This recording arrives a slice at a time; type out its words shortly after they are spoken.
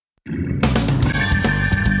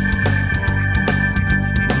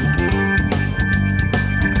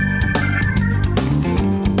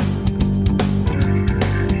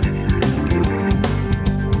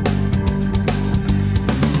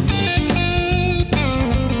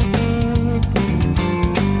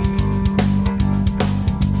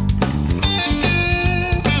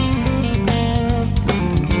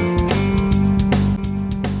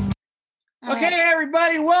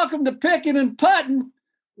Welcome to Picking and Putting.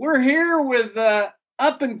 We're here with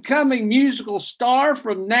up-and-coming musical star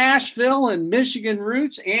from Nashville and Michigan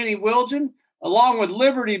roots, Annie Wildgen, along with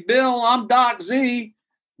Liberty Bill. I'm Doc Z.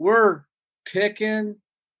 We're picking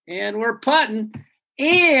and we're putting.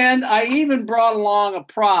 And I even brought along a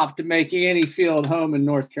prop to make Annie feel at home in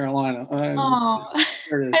North Carolina. Oh,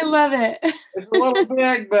 I love it. It's a little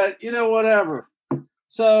big, but whatever.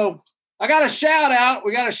 So I got a shout out.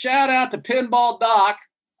 We got a shout out to Pinball Doc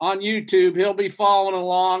on YouTube. He'll be following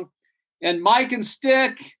along. And Mike and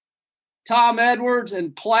Stick, Tom Edwards,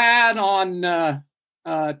 and Plaid on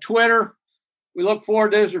Twitter. We look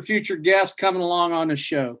forward to those are future guests coming along on the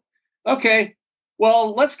show. Okay,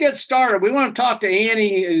 well, let's get started. We want to talk to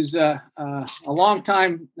Annie, who's a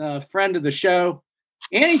longtime friend of the show.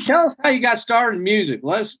 Annie, tell us how you got started in music.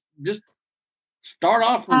 Let's just start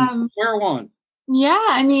off from square one. Yeah,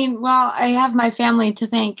 I have my family to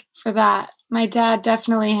thank for that. My dad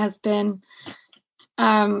definitely has been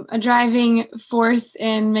a driving force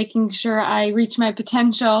in making sure I reach my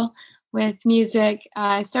potential with music.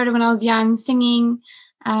 I started when I was young, singing,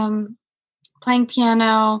 playing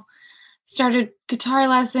piano, started guitar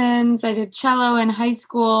lessons. I did cello in high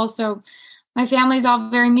school. So my family's all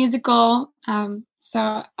very musical.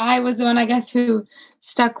 So I was the one, I guess, who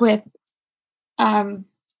stuck with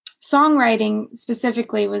songwriting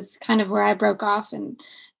specifically was kind of where I broke off and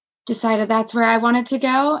decided that's where I wanted to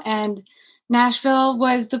go. And Nashville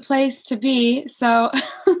was the place to be. So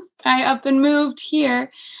I up and moved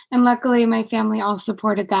here. And luckily my family all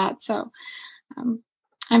supported that. So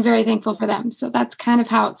I'm very thankful for them. So that's kind of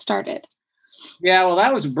how it started. Yeah, well,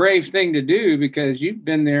 that was a brave thing to do because you've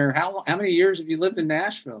been there. How many years have you lived in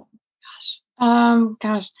Nashville?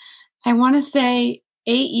 Gosh, I want to say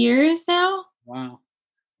 8 years now. Wow.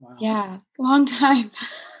 Yeah, long time.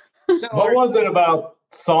 So what was it about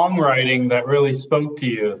songwriting that really spoke to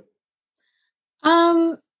you?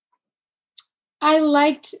 I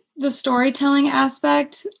liked the storytelling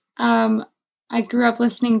aspect. I grew up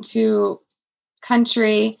listening to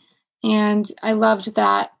country, and I loved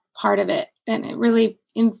that part of it, and it really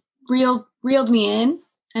reeled me in.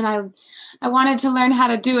 And I wanted to learn how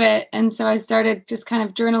to do it, and so I started just kind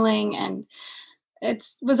of journaling, and it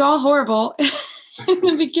was all horrible in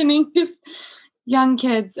the beginning, just young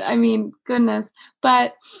kids. Goodness.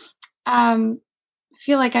 But I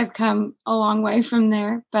feel like I've come a long way from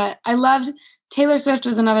there. But I loved Taylor Swift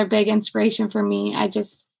was another big inspiration for me. I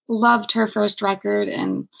just loved her first record,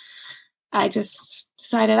 and I just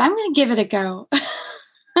decided I'm going to give it a go.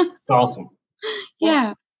 It's awesome. Yeah.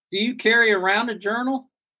 Well, do you carry around a journal?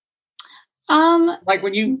 Like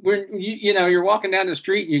when you're walking down the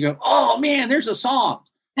street and you go, oh man, there's a song.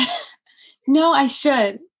 No, I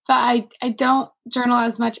should, but I don't journal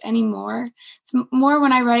as much anymore. It's more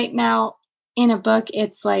when I write now in a book,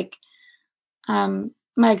 it's like my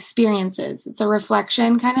experiences. It's a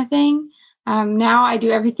reflection kind of thing. Now I do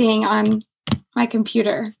everything on my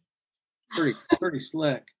computer. Pretty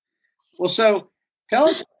slick. Well, so tell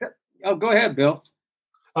us. Oh, go ahead, Bill.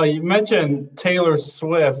 You mentioned Taylor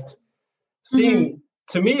Swift.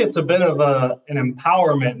 To me, it's a bit of an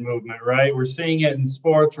empowerment movement, right? We're seeing it in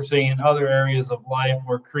sports. We're seeing it in other areas of life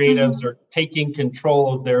where creatives are taking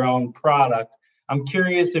control of their own product. I'm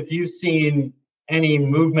curious if you've seen any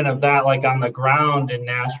movement of that, like on the ground in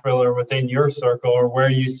Nashville or within your circle, or where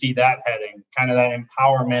you see that heading, kind of that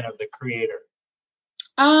empowerment of the creator.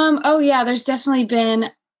 Oh yeah, there's definitely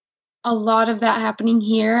been a lot of that happening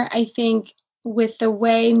here. I think with the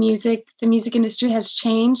way the music industry has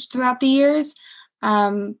changed throughout the years,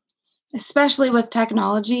 especially with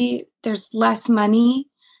technology, there's less money.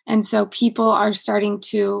 And so people are starting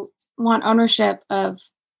to want ownership of,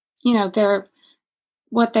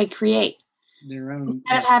 what they create. Their own.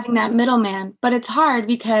 Instead of having that middleman. But it's hard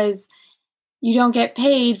because you don't get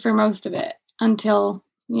paid for most of it until,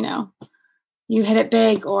 you hit it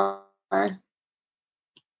big or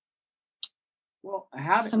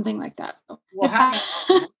something like that.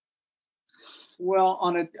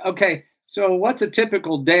 So what's a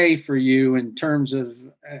typical day for you in terms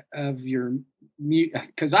of your music?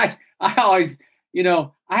 Because I always,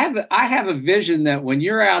 I have a vision that when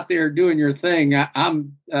you're out there doing your thing,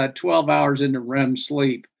 I'm 12 hours into REM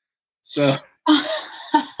sleep. So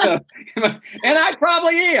So, and I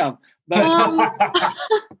probably am. But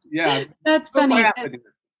yeah, that's funny.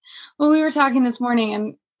 Well, we were talking this morning,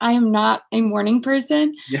 and I am not a morning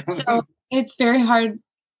person, so it's very hard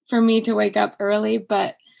for me to wake up early.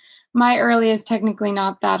 But my early is technically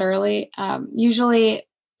not that early. Usually,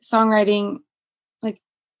 songwriting, like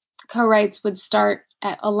co-writes, would start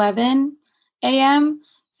at 11 a.m.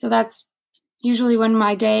 So that's usually when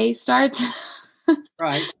my day starts.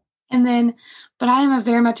 Right. And then, but I am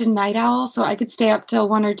very much a night owl, so I could stay up till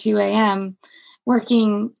 1 or 2 a.m.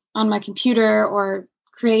 working on my computer or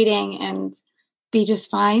creating and be just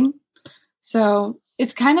fine. So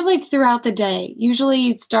it's kind of like throughout the day. Usually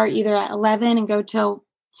you'd start either at 11 and go till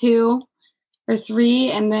 2 or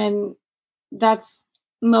 3, and then that's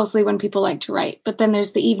mostly when people like to write. But then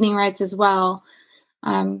there's the evening writes as well,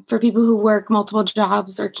 for people who work multiple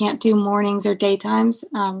jobs or can't do mornings or daytimes.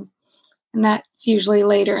 And that's usually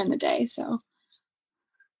later in the day. So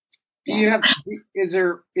yeah. Is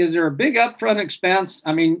there a big upfront expense?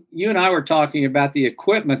 I mean, you and I were talking about the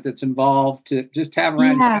equipment that's involved to just have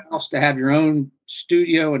around your house, to have your own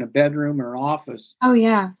studio and a bedroom or office. Oh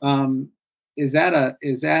yeah. Is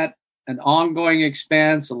that an ongoing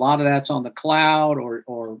expense? A lot of that's on the cloud,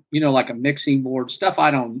 or like a mixing board, stuff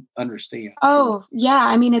I don't understand. Oh yeah.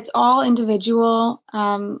 I mean, it's all individual.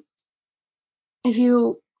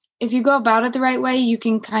 If you go about it the right way, you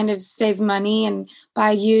can kind of save money and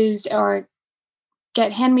buy used or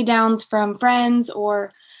get hand-me-downs from friends,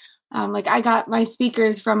 or like I got my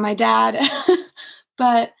speakers from my dad.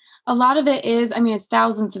 But a lot of it is, I mean, it's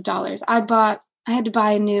thousands of dollars. I had to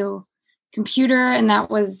buy a new computer, and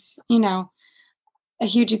that was, a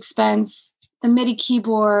huge expense. The MIDI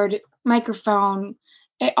keyboard, microphone,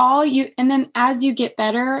 and then as you get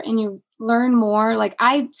better and you learn more, like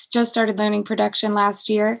I just started learning production last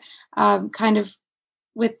year, kind of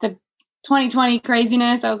with the 2020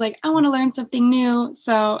 craziness. I was like, I want to learn something new.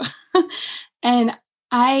 So, and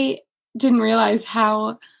I didn't realize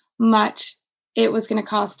how much it was going to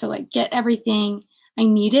cost to like get everything I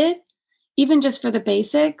needed, even just for the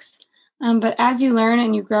basics. But as you learn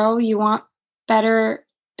and you grow, you want better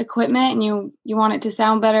equipment, and you want it to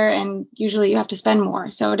sound better, and usually you have to spend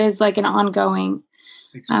more. So it is like an ongoing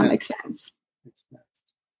expense.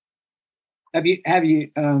 Have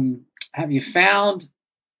you found,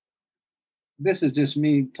 this is just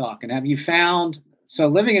me talking, so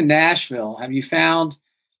living in Nashville, have you found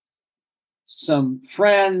some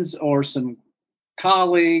friends or some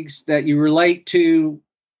colleagues that you relate to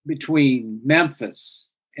between Memphis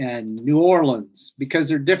and New Orleans? Because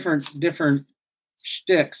they're different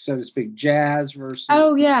shticks, so to speak, jazz versus.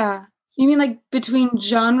 Oh yeah. You mean like between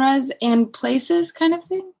genres and places kind of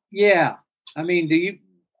thing? Yeah. I mean,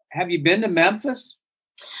 have you been to Memphis?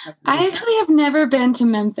 I actually have never been to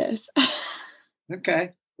Memphis.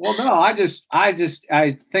 Okay. Well, no, I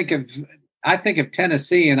think of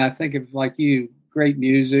Tennessee, and I think of, like you, great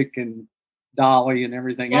music and Dolly and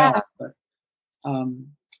everything else. But,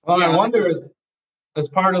 I wonder, as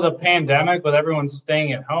part of the pandemic, with everyone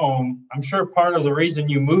staying at home, I'm sure part of the reason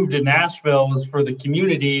you moved to Nashville was for the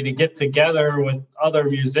community to get together with other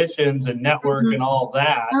musicians and network and all of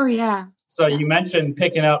that. Oh, yeah. So you mentioned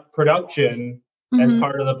picking up production as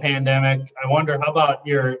part of the pandemic. I wonder, how about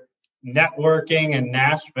your networking in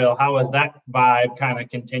Nashville? How has that vibe kind of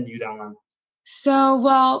continued on? So,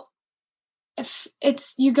 well, if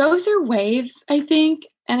you go through waves, I think,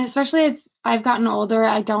 and especially as I've gotten older,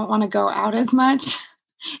 I don't want to go out as much.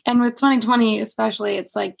 And with 2020, especially,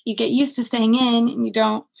 it's like you get used to staying in and you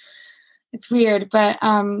don't, it's weird. But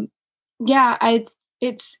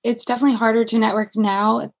it's definitely harder to network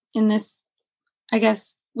now in this, I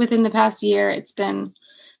guess, within the past year. It's been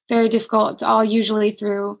very difficult. It's all usually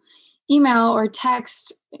through email or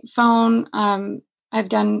text, phone. I've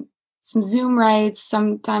done some Zoom writes.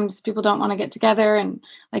 Sometimes people don't want to get together, and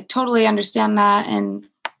like totally understand that. And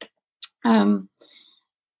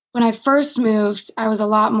when I first moved, I was a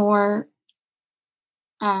lot more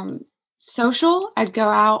social. I'd go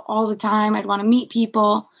out all the time. I'd want to meet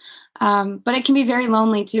people. But it can be very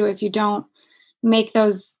lonely too if you don't make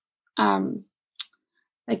those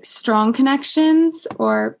like strong connections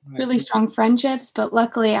or really strong friendships. But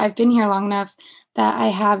luckily I've been here long enough that I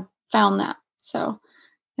have found that. So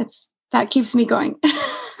that keeps me going.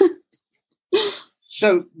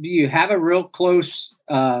 So do you have a real close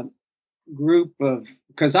group of,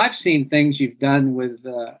 because I've seen things you've done with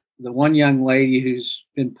the one young lady who's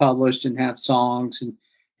been published and have songs,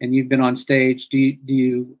 and you've been on stage. Do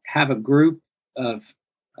you have a group of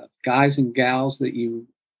guys and gals that you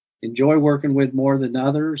enjoy working with more than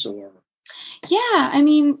others, or? Yeah, I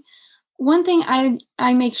mean, one thing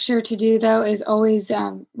I make sure to do though is always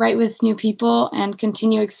write with new people and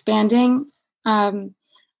continue expanding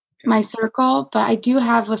my circle. But I do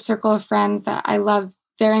have a circle of friends that I love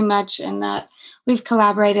very much and that we've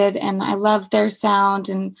collaborated, and I love their sound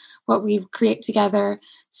and what we create together.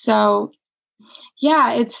 So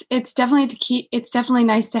yeah, it's definitely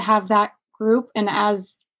nice to have that group. And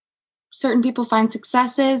as certain people find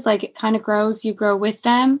successes, like it kind of grows, you grow with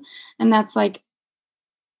them. And that's like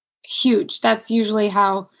huge. That's usually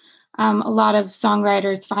how a lot of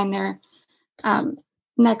songwriters find their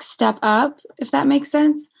next step up, if that makes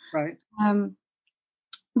sense. Right.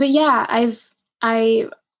 But yeah,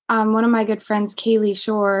 one of my good friends, Kaylee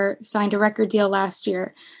Shore, signed a record deal last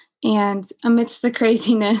year, and amidst the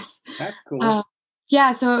craziness, that's cool.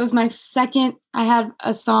 Yeah, so it was my second. I had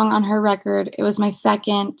a song on her record. It was my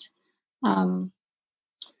second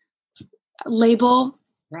label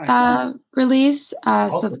release.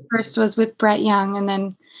 Awesome. So the first was with Brett Young, and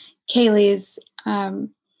then Kaylee's.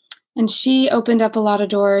 And she opened up a lot of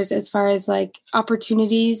doors as far as like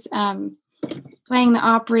opportunities. Playing the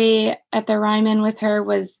Opry at the Ryman with her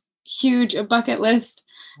was huge, a bucket list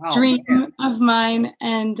dream of mine.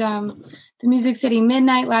 And the Music City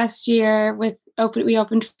Midnight last year we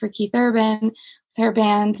opened for Keith Urban with her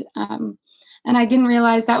band. And I didn't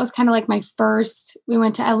realize that was kind of like my first. We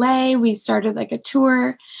went to LA, we started like a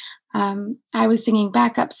tour. I was singing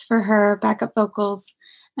backups for her, backup vocals.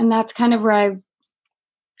 And that's kind of where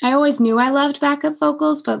I always knew I loved backup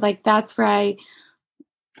vocals, but like that's where I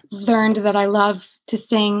learned that I love to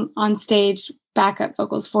sing on stage backup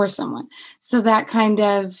vocals for someone. So that kind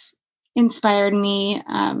of inspired me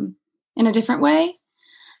in a different way.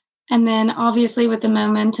 And then obviously with the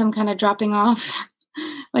momentum kind of dropping off,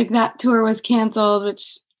 like that tour was canceled,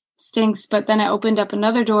 which stinks, but then it opened up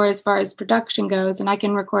another door as far as production goes, and I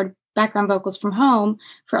can record background vocals from home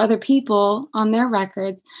for other people on their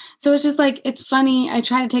records. So it's just like, it's funny. I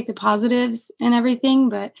try to take the positives and everything,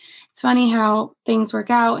 but it's funny how things work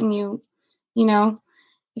out, and you know,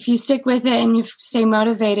 if you stick with it and you stay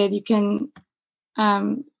motivated, you can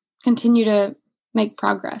continue to make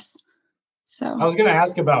progress. So I was going to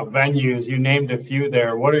ask about venues. You named a few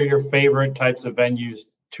there. What are your favorite types of venues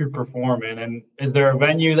to perform in? And is there a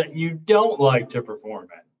venue that you don't like to perform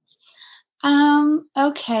in?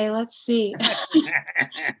 Okay, let's see.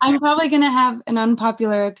 I'm probably going to have an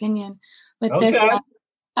unpopular opinion with this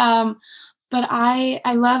one. But I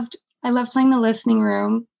love playing the listening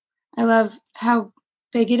room. I love how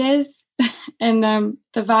big it is. And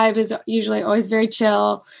the vibe is usually always very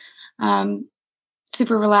chill,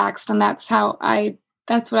 super relaxed. And that's what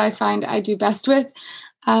I find I do best with.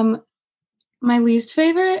 My least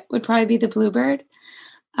favorite would probably be the Bluebird.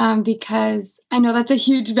 Because I know that's a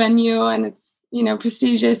huge venue and it's,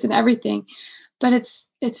 prestigious and everything, but it's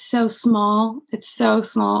so small. It's so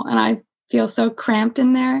small, and I feel so cramped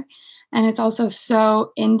in there. And it's also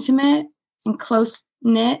so intimate and close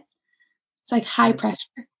knit. It's like high pressure.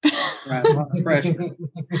 Right, a lot of pressure.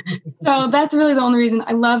 So that's really the only reason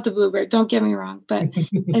I love the Bluebird. Don't get me wrong, but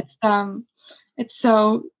it's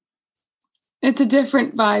a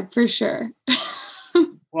different vibe for sure.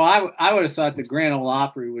 Well, I would have thought the Grand Ole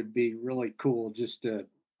Opry would be really cool just to.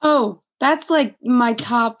 Oh, that's like my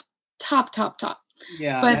top.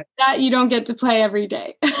 Yeah. But that you don't get to play every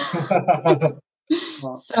day.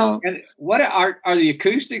 Well, so. And what are the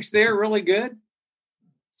acoustics there really good?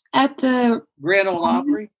 At the Grand Ole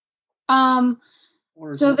Opry?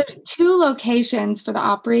 So there's two locations for the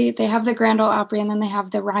Opry. They have the Grand Ole Opry, and then they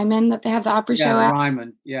have the Ryman that they have the Opry show at.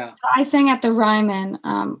 Ryman, yeah. So I sang at the Ryman.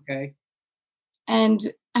 Okay. And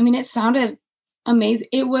I mean, it sounded amazing.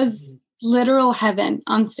 It was literal heaven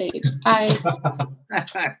on stage. I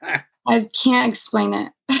can't explain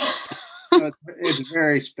it. It's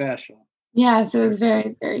very special. Yes, it was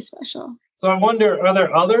very, very special. So I wonder, are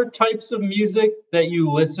there other types of music that you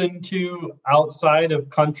listen to outside of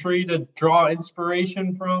country to draw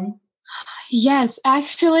inspiration from? Yes,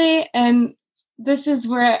 actually. And this is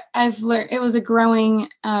where I've learned, it was a growing,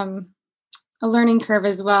 a learning curve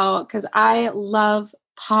as well, because I love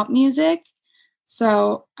pop music.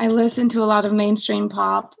 So I listen to a lot of mainstream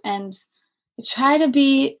pop, and I try to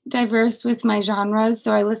be diverse with my genres.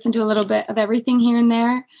 So I listen to a little bit of everything here and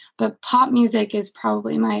there, but pop music is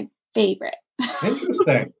probably my favorite.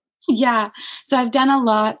 Interesting. Yeah. So I've done a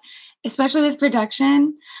lot, especially with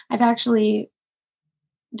production. I've actually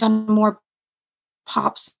done more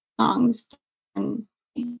pop songs. And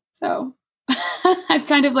so I've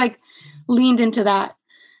kind of like leaned into that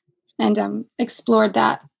and explored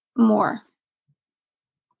that more.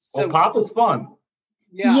 Well, pop is fun.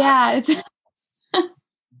 Yeah. Yeah.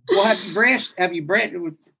 Well, have you branched?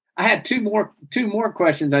 I had two more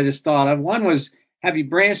questions I just thought of. One was, have you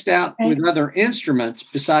branched out with other instruments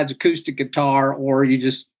besides acoustic guitar, or you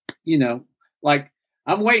just, like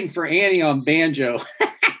I'm waiting for Annie on banjo.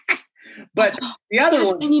 But the other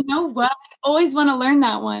one, and you know what? I always want to learn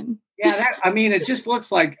that one. Yeah, it just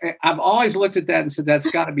looks like I've always looked at that and said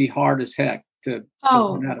that's got to be hard as heck to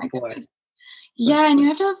learn how to play. Goodness. Yeah, and you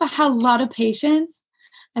have to have a lot of patience,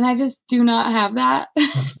 and I just do not have that.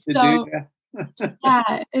 So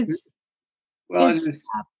yeah, it's well.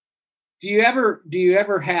 Do you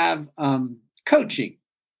ever have coaching?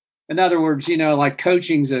 In other words, like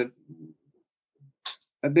coaching's a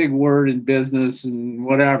big word in business and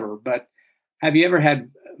whatever, but have you ever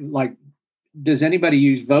had, like, does anybody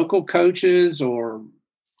use vocal coaches or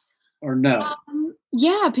no?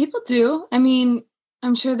 Yeah, people do. I mean,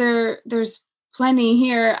 I'm sure there's plenty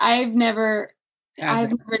here. I've never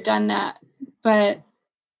done that, but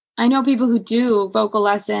I know people who do vocal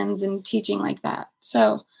lessons and teaching like that.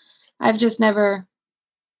 So I've just never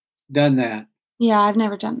done that. Yeah, I've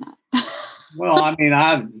never done that. Well, I mean,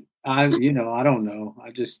 I don't know.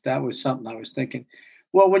 That was something I was thinking.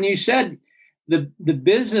 Well, when you said the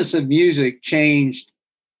business of music changed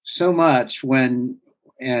so much when,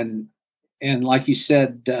 and like you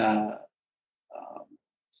said,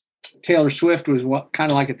 Taylor Swift was kind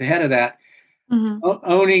of like at the head of that,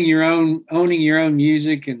 owning your own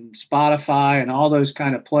music and Spotify and all those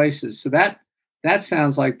kind of places. So that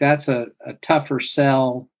sounds like that's a tougher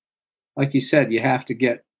sell. Like you said, you have to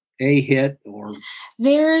get a hit, or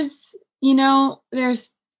there's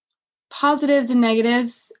positives and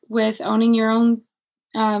negatives with owning your own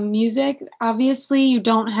music. Obviously, you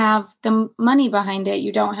don't have the money behind it.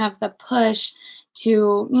 You don't have the push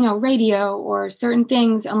to, radio or certain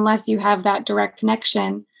things unless you have that direct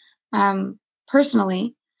connection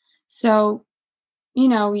personally. So,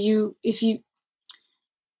 if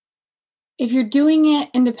you're doing it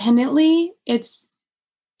independently, it's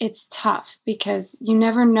tough because you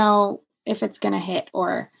never know if it's going to hit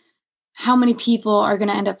or how many people are going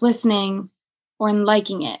to end up listening or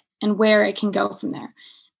liking it and where it can go from there.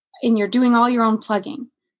 And you're doing all your own plugging.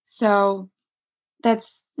 So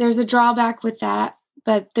there's a drawback with that,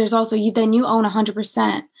 but there's also, you own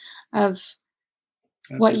 100% of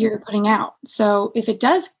what you're putting out. So if it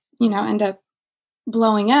does, end up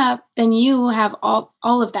blowing up, then you have all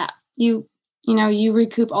of that. You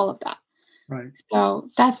recoup all of that. Right. So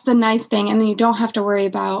that's the nice thing. And then you don't have to worry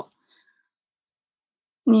about,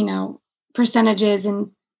 percentages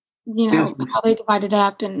and, how they divide it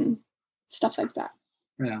up and stuff like that.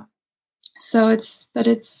 Yeah. So it's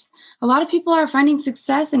a lot of people are finding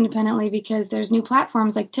success independently because there's new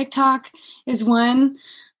platforms like TikTok is one.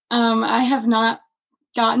 I have not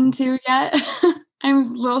gotten to yet. I'm a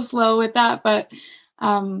little slow with that, but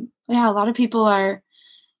a lot of people are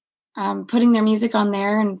putting their music on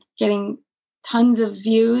there and getting tons of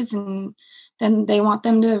views, and then they want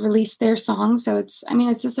them to release their song. So it's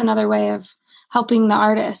just another way of helping the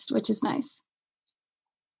artist, which is nice.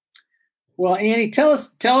 Well, Annie, tell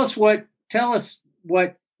us what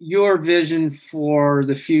your vision for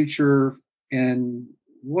the future, and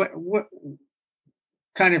what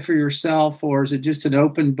kind of for yourself, or is it just an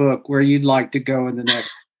open book where you'd like to go in the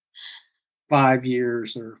next 5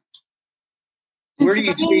 years, or where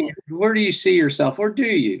do you see yourself, or do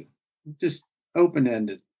you just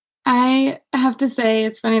open-ended? I have to say,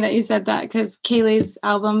 it's funny that you said that because Kayleigh's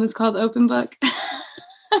album is called Open Book. So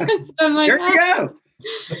I'm like, there you go.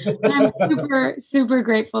 And I'm super, super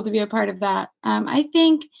grateful to be a part of that. I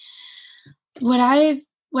think what I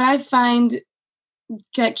find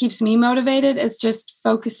that keeps me motivated is just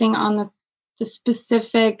focusing on the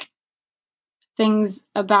specific things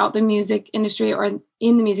about the music industry or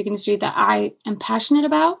in the music industry that I am passionate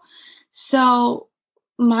about. So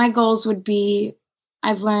my goals would be,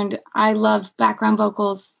 I've learned I love background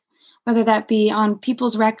vocals, whether that be on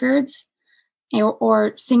people's records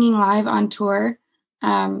or singing live on tour.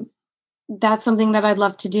 That's something that I'd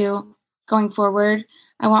love to do going forward.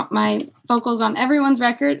 I want my vocals on everyone's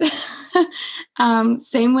record.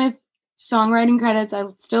 Same with songwriting credits. I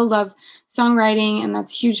still love songwriting, and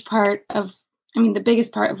that's a huge part of, the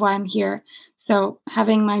biggest part of why I'm here. So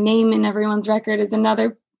having my name in everyone's record is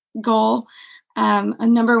another goal. A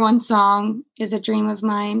number one song is a dream of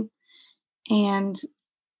mine. And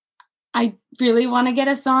I really want to get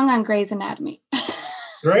a song on Grey's Anatomy.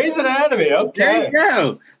 Grey's Anatomy, okay. There you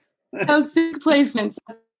go. Those placements.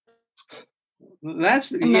 That's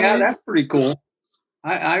pretty cool.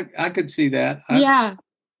 I could see that.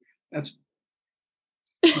 That's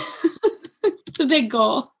it's a big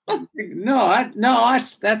goal. That's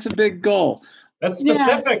a big goal. That's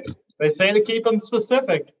specific. Yeah. They say to keep them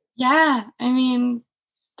specific. Yeah. I mean,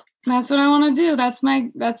 that's what I want to do. That's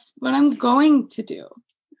what I'm going to do.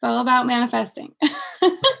 It's all about manifesting.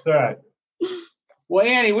 That's right. Well,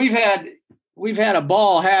 Annie, we've had a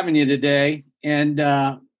ball having you today,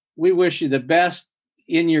 and we wish you the best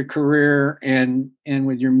in your career and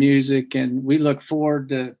with your music. And we look forward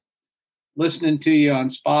to listening to you on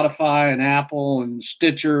Spotify and Apple and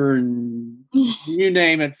Stitcher and you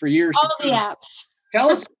name it for years All to the come. apps.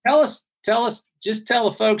 Tell us, just tell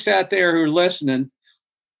the folks out there who are listening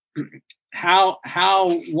how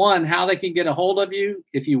they can get a hold of you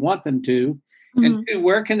if you want them to, and two,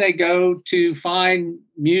 where can they go to find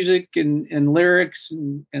music and lyrics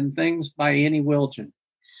and things by Annie Wildgen?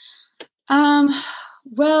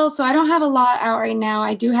 Well, so I don't have a lot out right now.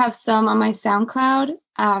 I do have some on my SoundCloud.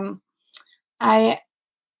 I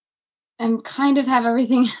am kind of have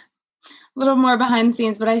everything a little more behind the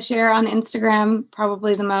scenes, but I share on Instagram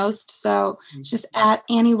probably the most. So it's just at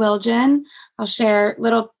Annie Wildgen. I'll share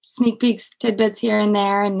little sneak peeks, tidbits here and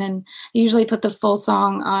there, and then I usually put the full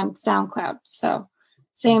song on SoundCloud. So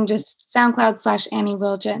same, just SoundCloud / Annie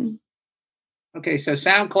Wildgen. Okay, so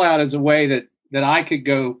SoundCloud is a way that I could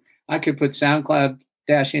go. I could put SoundCloud -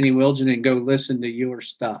 Annie Wildgen and go listen to your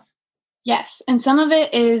stuff. Yes, and some of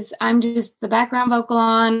it is I'm just the background vocal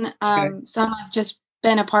on. Okay. Some I've just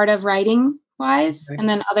been a part of writing wise, Okay. and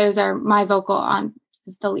then others are my vocal on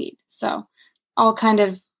is the lead. So all kind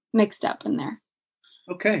of mixed up in there.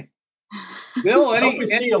 Okay. Bill, I hope we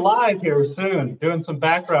see you live here soon, doing some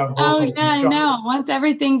background vocals. Oh, yeah, I know. Once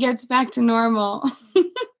everything gets back to normal.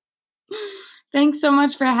 Thanks so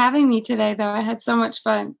much for having me today, though. I had so much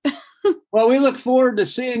fun. Well, we look forward to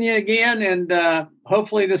seeing you again, and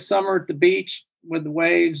hopefully this summer at the beach with the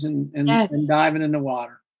waves and diving in the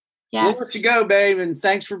water. Yes. We'll let you go, babe, and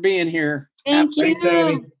thanks for being here. Thank you. Thanks,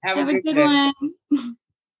 Annie. Have a good good day.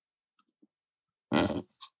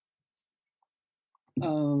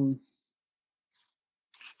 one.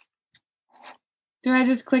 Do I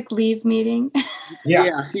just click leave meeting?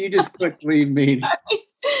 Yeah, so you just click leave meeting.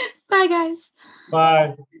 Bye, guys.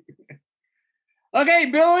 Bye. Okay,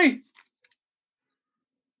 Billy.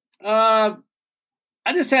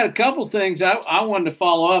 I just had a couple things I wanted to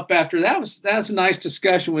follow up after. That's a nice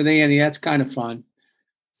discussion with Annie. That's kind of fun.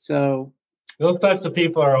 So those types of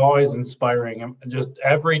people are always inspiring. I'm just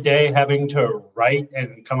every day having to write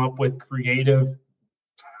and come up with creative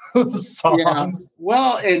songs. Yeah.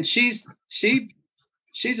 Well, and she's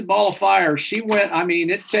a ball of fire. She went, I mean,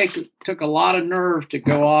 it took a lot of nerve to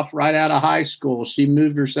go off right out of high school. She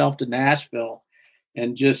moved herself to Nashville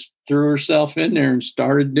and just threw herself in there and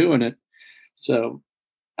started doing it. So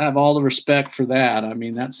I have all the respect for that. I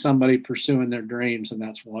mean, that's somebody pursuing their dreams, and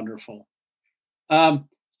that's wonderful.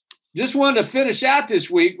 Just wanted to finish out this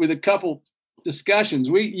week with a couple discussions.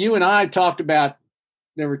 You and I talked about,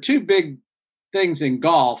 there were two big things in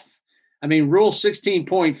golf. I mean, Rule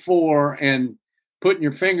 16.4 and putting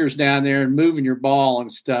your fingers down there and moving your ball and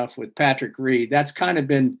stuff with Patrick Reed. That's kind of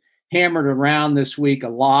been hammered around this week a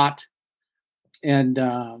lot. And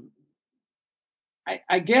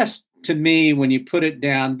I guess to me, when you put it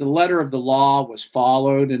down, the letter of the law was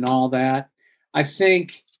followed and all that. I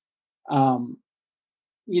think,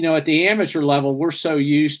 at the amateur level, we're so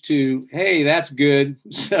used to, hey, that's good.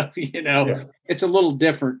 So, It's a little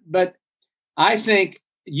different. But I think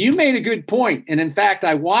you made a good point. And in fact,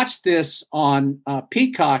 I watched this on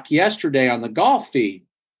Peacock yesterday on the golf feed,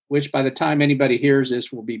 which by the time anybody hears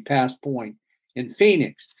this will be past point in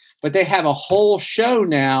Phoenix. But they have a whole show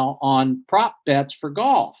now on prop bets for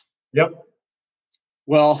golf. Yep.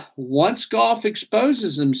 Well, once golf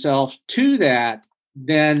exposes themselves to that,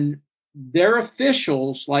 then their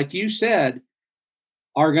officials, like you said,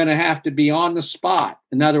 are going to have to be on the spot.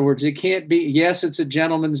 In other words, it can't be, yes, it's a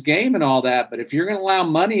gentleman's game and all that, but if you're going to allow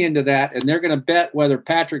money into that and they're going to bet whether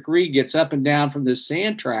Patrick Reed gets up and down from this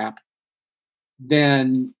sand trap,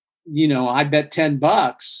 then, I bet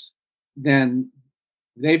 $10, then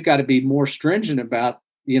they've got to be more stringent about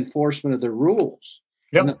the enforcement of the rules.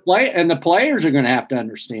 Yep. And the players are going to have to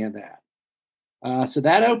understand that. So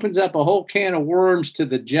that opens up a whole can of worms to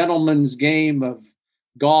the gentleman's game of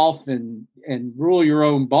golf and rule your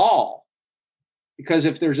own ball. Because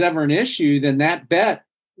if there's ever an issue, then that bet,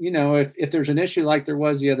 if there's an issue like there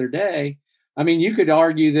was the other day, I mean, you could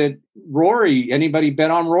argue that anybody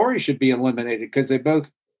bet on Rory should be eliminated because they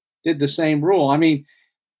both did the same rule. I mean,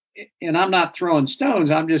 and I'm not throwing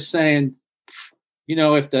stones. I'm just saying,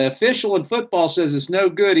 if the official in football says it's no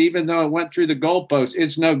good, even though it went through the goalpost,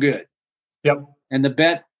 it's no good. Yep. And the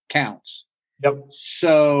bet counts. Yep.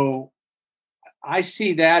 So I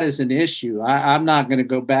see that as an issue. I'm not going to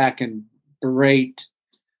go back and berate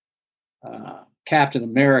Captain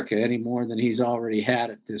America any more than he's already had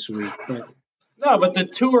it this week. But no, but the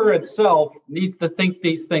tour itself needs to think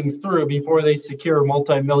these things through before they secure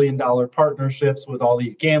multi-million-dollar partnerships with all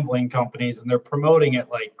these gambling companies, and they're promoting it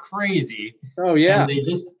like crazy. Oh, yeah. And they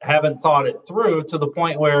just haven't thought it through to the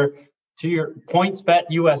point where, to your PointsBet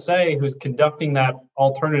USA, who's conducting that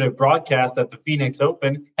alternative broadcast at the Phoenix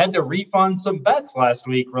Open, had to refund some bets last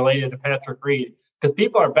week related to Patrick Reed. Because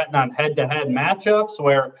people are betting on head-to-head matchups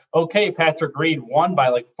where, okay, Patrick Reed won by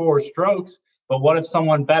like 4 strokes, but what if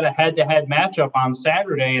someone bet a head-to-head matchup on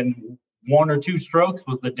Saturday and 1 or 2 strokes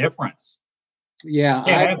was the difference? Yeah,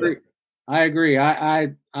 I agree.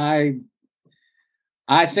 I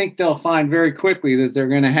think they'll find very quickly that they're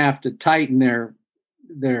going to have to tighten their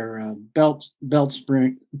belt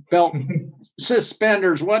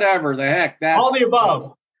suspenders, whatever the heck. All the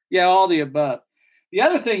above. Yeah, all the above. The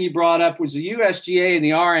other thing you brought up was the USGA and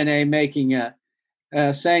the RNA making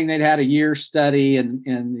saying they'd had a year study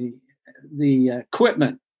and the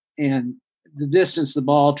equipment and the distance the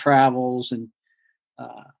ball travels, and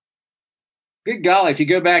good golly, if you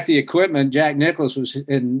go back to the equipment, Jack Nicklaus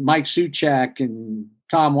and Mike Suchak and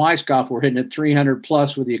Tom Weiskopf were hitting it 300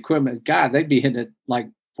 plus with the equipment. God, they'd be hitting it like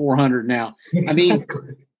 400 now. I mean,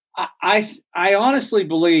 I honestly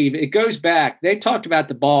believe it goes back. They talked about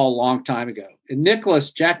the ball a long time ago. And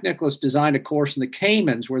Jack Nicklaus designed a course in the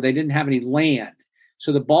Caymans where they didn't have any land.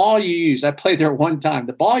 So the ball you used, I played there one time,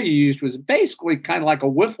 the ball you used was basically kind of like a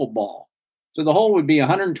wiffle ball. So the hole would be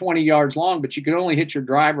 120 yards long, but you could only hit your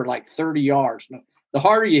driver like 30 yards. The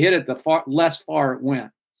harder you hit it, the less far it went.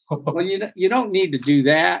 Well, you don't need to do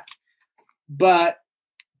that. But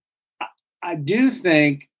I do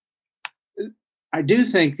think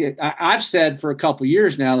that I've said for a couple of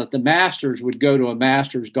years now that the Masters would go to a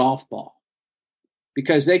Masters golf ball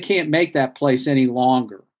because they can't make that place any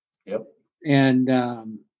longer. Yep. And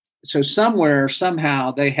so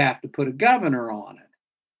somehow they have to put a governor on it.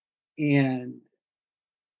 And,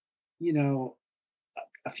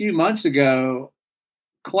 a few months ago,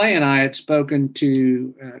 Clay and I had spoken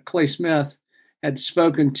to, Clay Smith had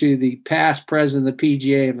spoken to the past president of the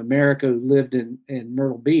PGA of America who lived in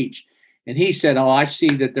Myrtle Beach. And he said, I see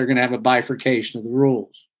that they're going to have a bifurcation of the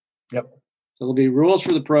rules. Yep. So there'll be rules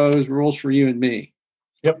for the pros, rules for you and me.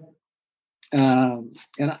 Yep. And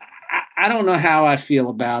I don't know how I feel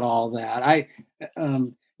about all that.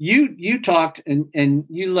 You talked and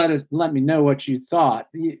you let me know what you thought.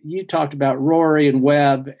 You talked about Rory and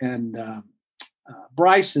Webb and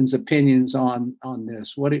Bryson's opinions on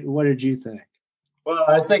this. What did you think? Well,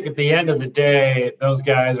 I think at the end of the day, those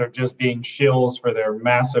guys are just being shills for their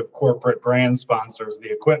massive corporate brand sponsors,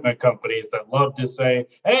 the equipment companies that love to say,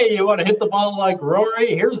 hey, you want to hit the ball like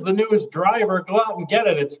Rory? Here's the newest driver. Go out and get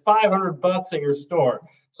it. It's $500 at your store.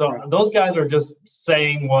 So those guys are just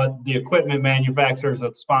saying what the equipment manufacturers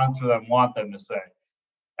that sponsor them want them to say.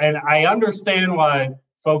 And I understand why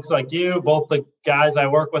folks like you, both the guys I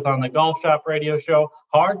work with on the Golf Shop radio show,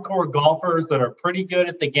 hardcore golfers that are pretty good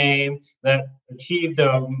at the game, that achieved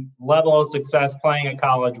a level of success playing at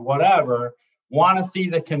college, whatever, want to see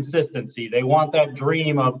the consistency. They want that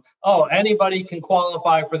dream of, anybody can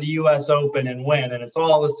qualify for the U.S. Open and win, and it's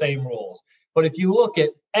all the same rules. But if you look at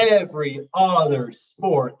every other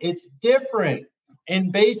sport, it's different.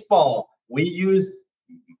 In baseball, we use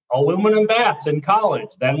aluminum bats in college.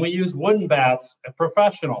 Then we use wooden bats at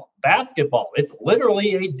professional. Basketball, it's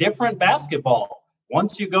literally a different basketball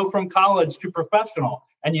once you go from college to professional.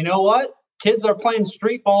 And you know what? Kids are playing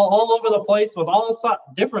street ball all over the place with all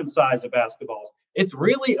different size of basketballs. It's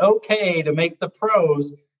really okay to make the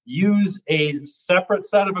pros use a separate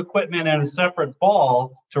set of equipment and a separate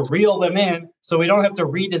ball to reel them in so we don't have to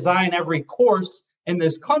redesign every course in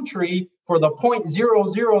this country for the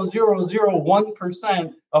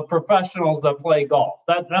 0.00001% of professionals that play golf.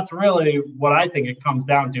 That's really what I think it comes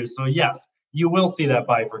down to. So yes, you will see that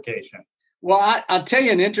bifurcation. Well, I'll tell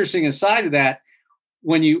you an interesting aside of that.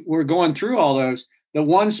 When you were going through all those, the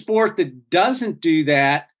one sport that doesn't do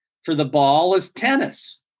that for the ball is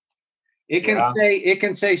tennis. It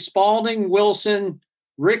can say Spalding, Wilson,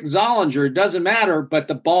 Rick Zollinger. It doesn't matter, but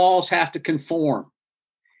the balls have to conform.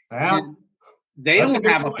 Yeah. They don't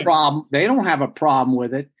have a problem. They don't have a problem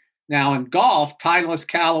with it. Now in golf, Titleist,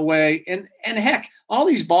 Callaway, and heck, all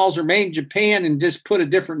these balls are made in Japan and just put a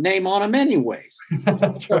different name on them anyways.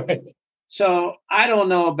 That's right. So I don't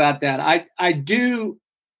know about that. I do.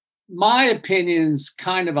 My opinions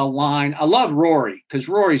kind of align. I love Rory because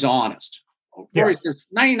Rory's honest. Rory's just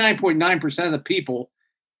 99.9% of the people,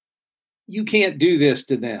 you can't do this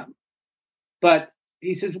to them. But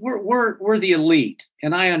he says, we're the elite.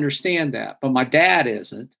 And I understand that, but my dad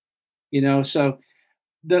isn't, So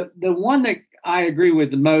the one that I agree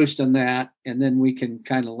with the most on that, and then we can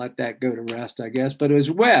kind of let that go to rest, I guess. But it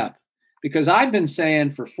was Webb, because I've been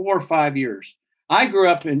saying for 4 or 5 years. I grew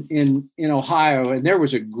up in Ohio, and there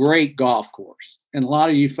was a great golf course, and a lot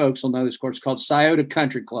of you folks will know this course called Scioto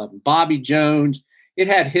Country Club. Bobby Jones. It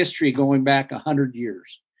had history going back 100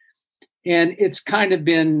 years, and it's kind of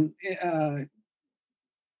been.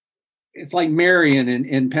 It's like Marion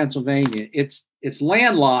in Pennsylvania. It's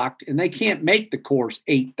landlocked, and they can't make the course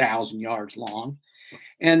 8,000 yards long.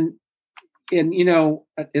 And in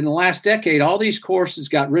the last decade, all these courses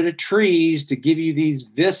got rid of trees to give you these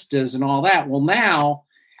vistas and all that. Well, now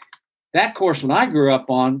that course when I grew up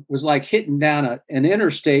on was like hitting down an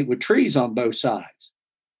interstate with trees on both sides.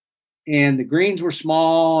 And the greens were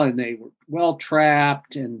small and they were well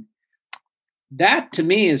trapped, and that to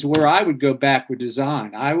me is where I would go back with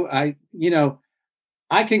design. I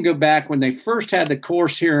can go back when they first had the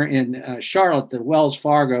course here in Charlotte, the Wells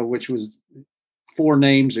Fargo, which was 4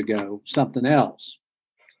 names ago, something else.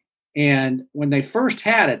 And when they first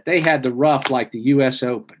had it, they had the rough like the U.S.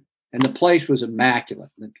 Open, and the place was immaculate.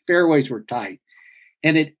 The fairways were tight,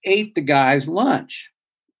 and it ate the guys' lunch.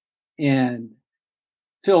 And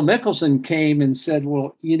Phil Mickelson came and said,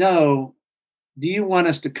 well, do you want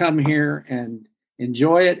us to come here and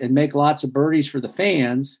enjoy it and make lots of birdies for the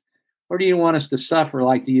fans, or do you want us to suffer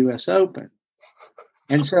like the U.S. Open?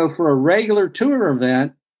 And so for a regular tour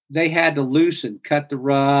event, they had to loosen, cut the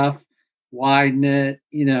rough, widen it.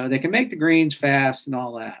 They can make the greens fast and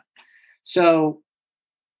all that. So,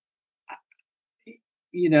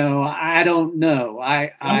 I don't know.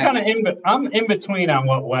 I'm in between on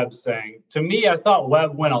what Webb's saying. To me, I thought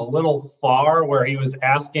Webb went a little far where he was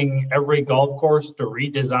asking every golf course to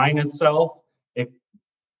redesign itself.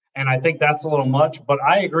 And I think that's a little much, but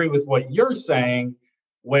I agree with what you're saying,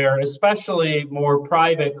 where especially more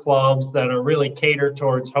private clubs that are really catered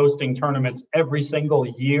towards hosting tournaments every single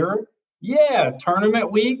year. Yeah,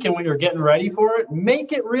 tournament week, and when you're getting ready for it,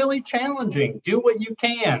 make it really challenging. Do what you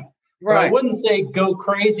can. Right. But I wouldn't say go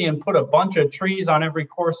crazy and put a bunch of trees on every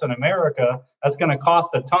course in America. That's going to cost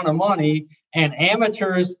a ton of money. And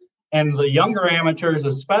amateurs, and the younger amateurs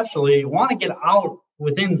especially, want to get out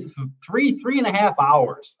within 3.5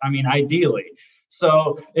 hours. I mean, ideally.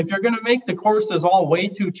 So if you're going to make the courses all way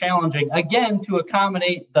too challenging, again, to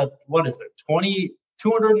accommodate the,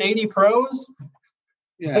 280 pros?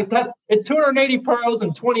 Yeah. Like that, it's 280 pros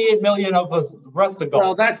and 28 million of us rest of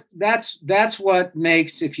golf. Well, that's what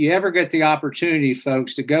makes, if you ever get the opportunity,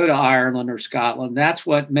 folks, to go to Ireland or Scotland, that's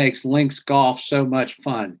what makes links golf so much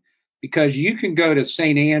fun, because you can go to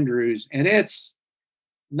St. Andrews and it's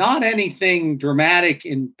not anything dramatic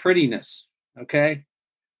in prettiness, okay?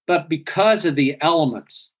 But because of the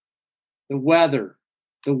elements, the weather,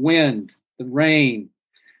 the wind, the rain,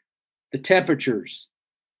 the temperatures,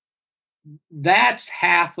 that's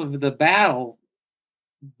half of the battle,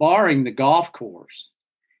 barring the golf course.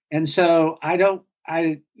 And so that's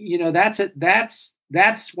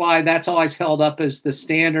why that's always held up as the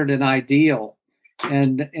standard and ideal.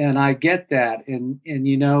 And I get that. And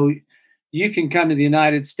you can come to the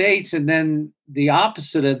United States, and then the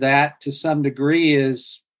opposite of that to some degree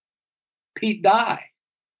is Pete Dye.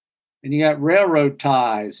 And you got railroad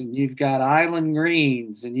ties, and you've got island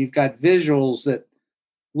greens, and you've got visuals that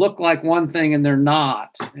look like one thing and they're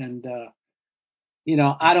not. And,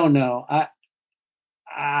 I don't know.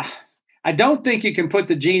 I don't think you can put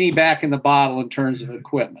the genie back in the bottle in terms of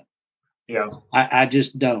equipment. Yeah. I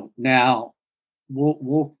just don't. Now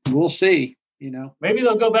we'll see, Maybe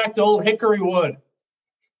they'll go back to old hickory wood.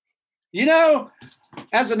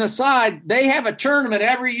 As an aside, they have a tournament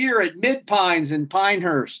every year at Mid Pines in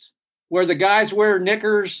Pinehurst where the guys wear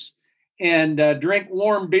knickers and drink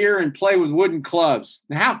warm beer and play with wooden clubs.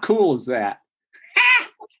 Now, how cool is that?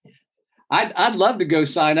 I'd love to go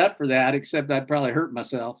sign up for that, except I'd probably hurt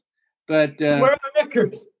myself. But wear the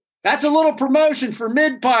knickers. That's a little promotion for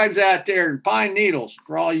Mid Pines out there in Pine Needles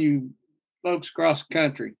for all you folks across the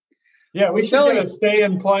country. Yeah, we should get a stay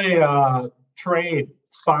and play trade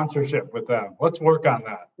sponsorship with them. Let's work on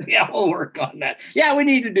that. Yeah, we'll work on that. Yeah, we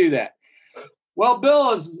need to do that. Well,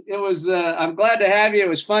 Bill, I'm glad to have you. It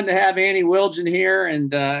was fun to have Annie Wildgen here.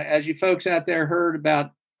 And as you folks out there heard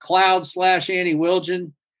about Cloud/Annie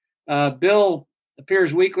Wildgen, Bill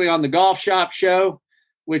appears weekly on the Golf Shop Show,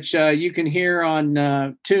 which you can hear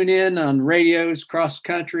on tune in on radios across the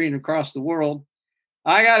country and across the world.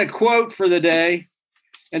 I got a quote for the day,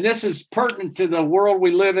 and this is pertinent to the world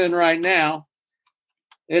we live in right now.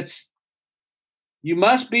 It's, you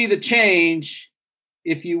must be the change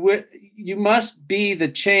you must be the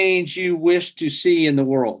change you wish to see in the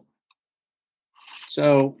world.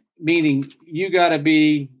 So, meaning you got to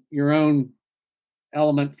be your own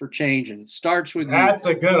element for changing. It starts with That's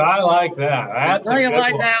a good. I like that. That's a good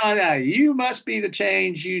like one. that. You must be the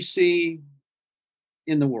change you see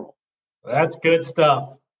in the world. That's good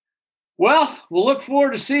stuff. Well, we'll look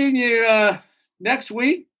forward to seeing you next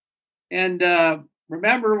week. And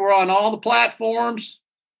remember, we're on all the platforms.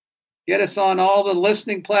 Get us on all the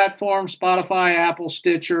listening platforms: Spotify, Apple,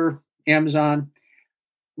 Stitcher, Amazon.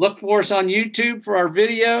 Look for us on YouTube for our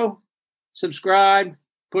video. Subscribe,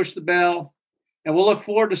 push the bell. And we'll look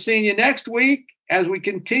forward to seeing you next week as we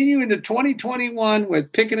continue into 2021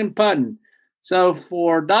 with Picking and Putting. So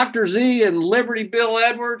for Dr. Z and Liberty Bill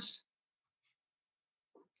Edwards,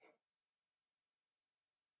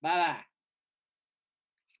 bye-bye.